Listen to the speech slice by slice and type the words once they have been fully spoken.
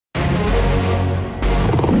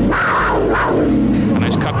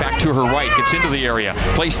back to her right, gets into the area,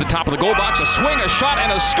 plays the top of the goal box, a swing, a shot,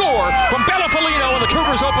 and a score from Bella Folino, and the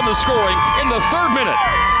Cougars open the scoring in the 3rd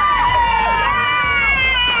minute.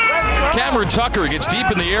 Cameron Tucker gets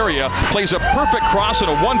deep in the area, plays a perfect cross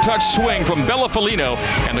and a one-touch swing from Bella Folino,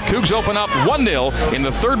 and the Cougs open up 1-0 in the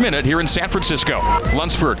 3rd minute here in San Francisco.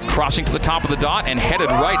 Lunsford crossing to the top of the dot and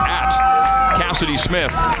headed right at Cassidy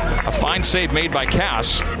Smith. A fine save made by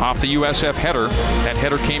Cass off the USF header. That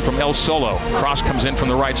header came from El Solo. Cross comes in from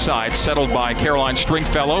the right side, settled by Caroline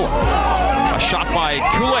Stringfellow. A shot by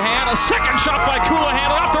Coulihan, a second shot by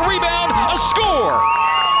Coulihan, and off the rebound, a score!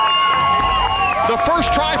 The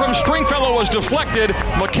first try from Stringfellow was deflected.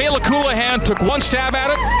 Michaela Coulihan took one stab at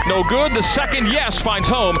it. No good. The second, yes, finds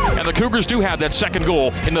home. And the Cougars do have that second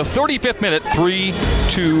goal in the 35th minute.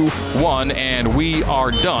 3-2-1. And we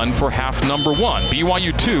are done for half number 1.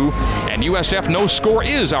 BYU 2 and USF no score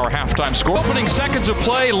is our halftime score. Opening seconds of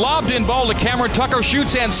play. Lobbed in ball to Cameron Tucker.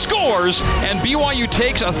 Shoots and scores. And BYU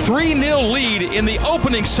takes a 3-0 lead in the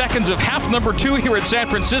opening seconds of half number 2 here at San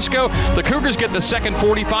Francisco. The Cougars get the second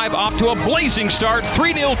 45 off to a blazing start.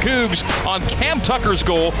 3-0 Cougs on Cam Tucker's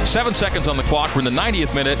goal. 7 seconds on the clock. We're in the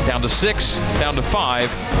 90th minute. Down to 6, down to 5,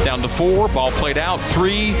 down to 4. Ball played out.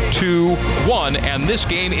 3-2-1. And this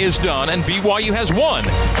game is done. And BYU has won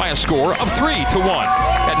by a score of 3-1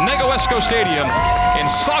 at Negoesco Stadium in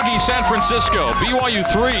soggy San Francisco. BYU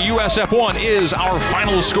 3, USF 1 is our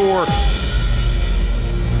final score.